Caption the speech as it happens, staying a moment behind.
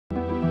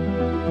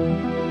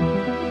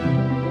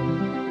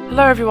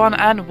Hello everyone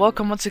and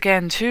welcome once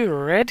again to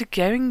Red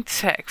Gaming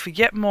Tech for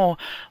yet more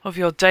of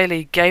your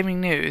daily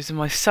gaming news and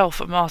myself,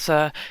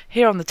 Marta,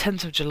 here on the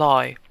 10th of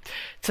July.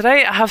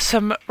 Today I have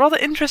some rather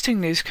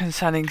interesting news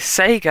concerning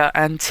Sega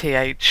and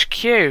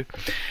THQ,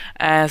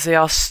 as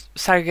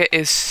Sega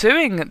is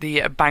suing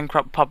the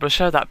bankrupt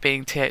publisher, that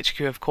being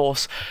THQ of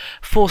course,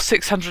 for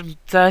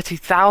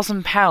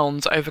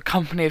 £630,000 over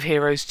Company of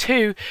Heroes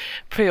 2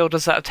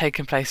 pre-orders that have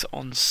taken place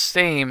on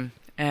Steam.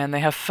 And they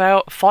have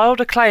filed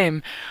a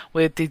claim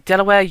with the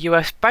Delaware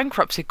U.S.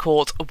 Bankruptcy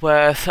Court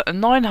worth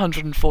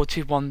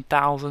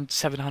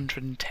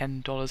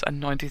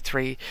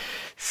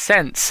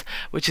 $941,710.93,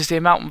 which is the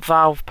amount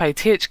Valve paid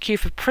THQ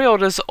for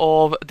pre-orders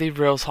of the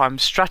real-time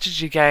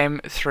strategy game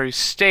through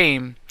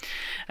Steam.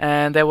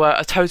 And there were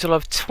a total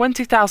of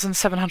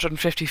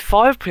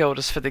 20,755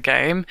 pre-orders for the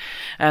game,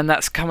 and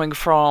that's coming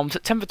from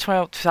September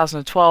 12,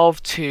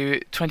 2012 to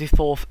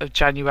 24th of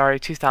January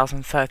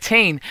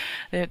 2013.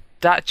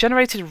 That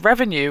generated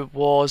revenue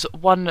was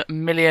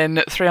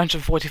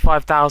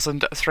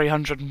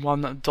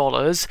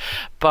 $1,345,301,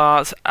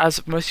 but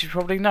as most of you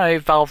probably know,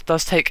 Valve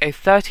does take a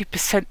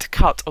 30%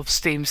 cut of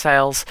Steam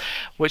sales,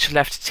 which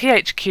left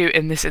THQ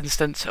in this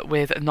instance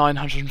with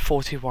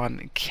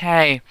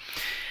 $941K.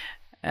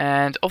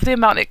 And of the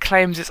amount it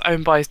claims it's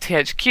owned by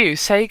THQ,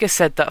 Sega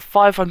said that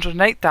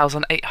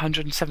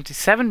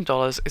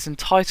 $508,877 is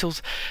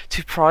entitled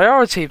to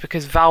priority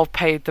because Valve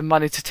paid the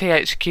money to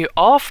THQ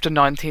after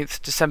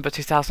 19th December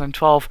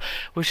 2012,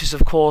 which is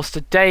of course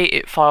the day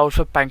it filed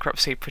for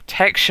bankruptcy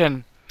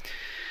protection.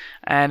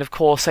 And of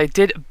course they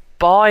did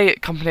buy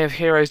Company of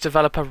Heroes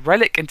developer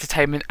Relic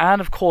Entertainment and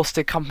of course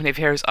the Company of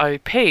Heroes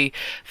IP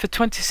for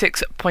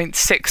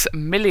 $26.6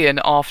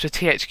 million after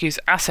THQ's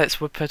assets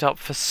were put up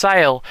for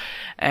sale,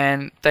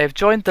 and they've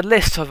joined the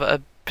list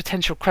of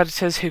potential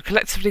creditors who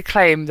collectively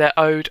claim they're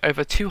owed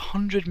over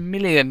 $200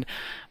 million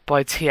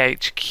by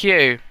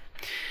THQ.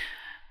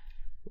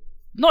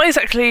 Not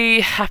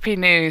exactly happy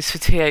news for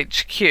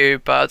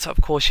THQ, but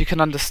of course you can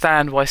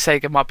understand why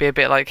Sega might be a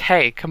bit like,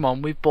 hey, come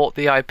on, we bought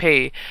the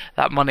IP,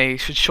 that money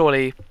should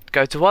surely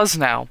go to us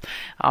now.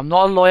 I'm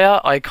not a lawyer,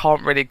 I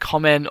can't really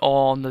comment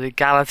on the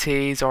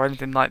legalities or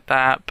anything like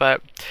that,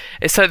 but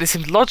it certainly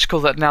seems logical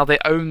that now they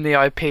own the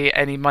IP,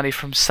 any money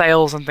from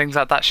sales and things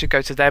like that should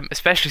go to them,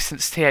 especially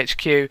since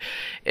THQ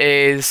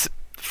is,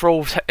 for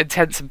all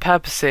intents and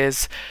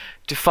purposes,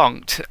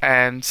 defunct,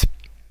 and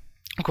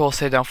of course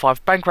they now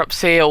filed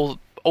bankruptcy. All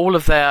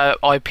of their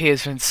IP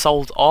has been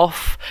sold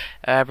off.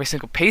 Every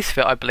single piece of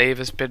it, I believe,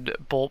 has been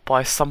bought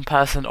by some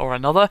person or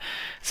another.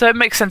 So it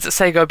makes sense that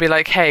Sega would be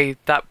like, hey,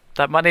 that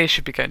money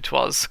should be going to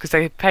us, because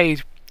they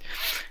paid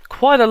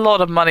quite a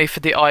lot of money for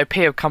the IP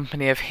of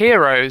Company of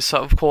Heroes, so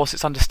of course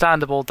it's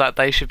understandable that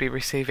they should be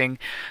receiving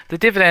the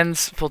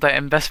dividends for their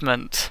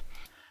investment.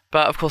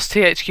 But of course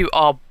THQ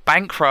are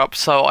bankrupt,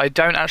 so I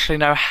don't actually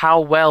know how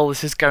well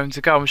this is going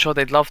to go. I'm sure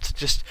they'd love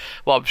to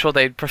I'm sure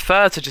they'd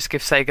prefer to just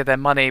give Sega their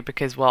money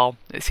because, well,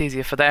 it's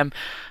easier for them.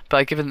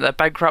 But given that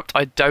they're bankrupt,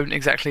 I don't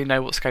exactly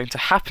know what's going to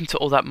happen to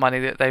all that money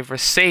that they've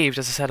received.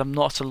 As I said, I'm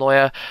not a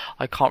lawyer.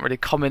 I can't really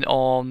comment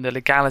on the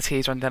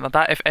legalities or anything like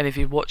that. If any of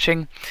you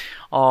watching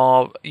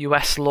are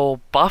US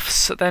law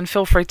buffs, then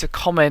feel free to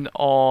comment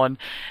on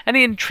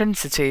any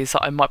intrinsities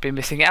that I might be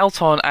missing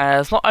out on,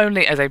 as not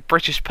only as a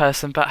British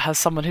person, but as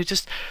someone who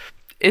just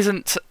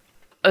isn't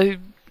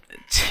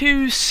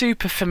too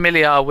super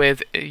familiar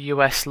with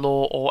US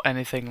law or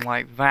anything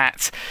like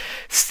that.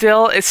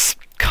 Still, it's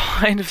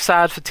kind of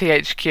sad for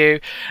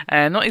THQ,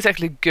 and not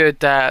exactly good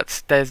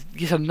that there's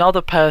yet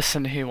another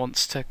person who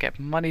wants to get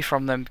money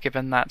from them,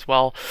 given that,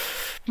 well,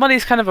 money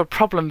is kind of a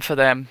problem for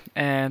them,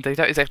 and they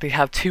don't exactly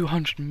have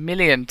 $200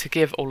 million to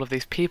give all of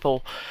these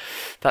people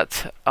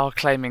that are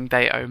claiming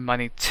they owe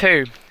money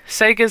to.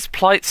 Sega's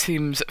plight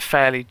seems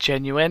fairly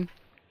genuine,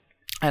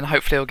 and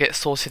hopefully it'll get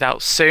sorted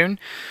out soon.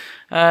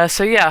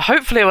 So yeah,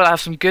 hopefully we'll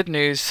have some good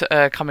news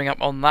coming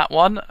up on that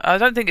one. I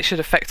don't think it should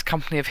affect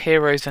Company of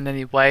Heroes in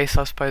any way,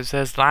 so I suppose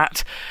there's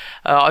that.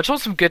 I just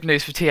want some good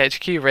news for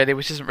THQ really,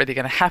 which isn't really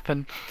going to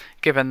happen,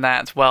 given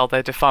that, well,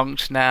 they're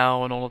defunct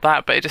now and all of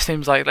that, but it just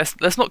seems like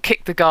let's not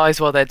kick the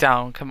guys while they're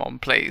down, come on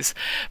please.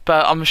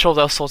 But I'm sure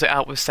they'll sort it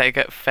out with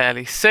Sega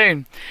fairly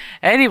soon.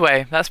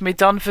 Anyway, that's me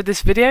done for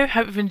this video.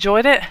 Hope you've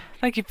enjoyed it.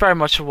 Thank you very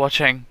much for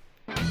watching.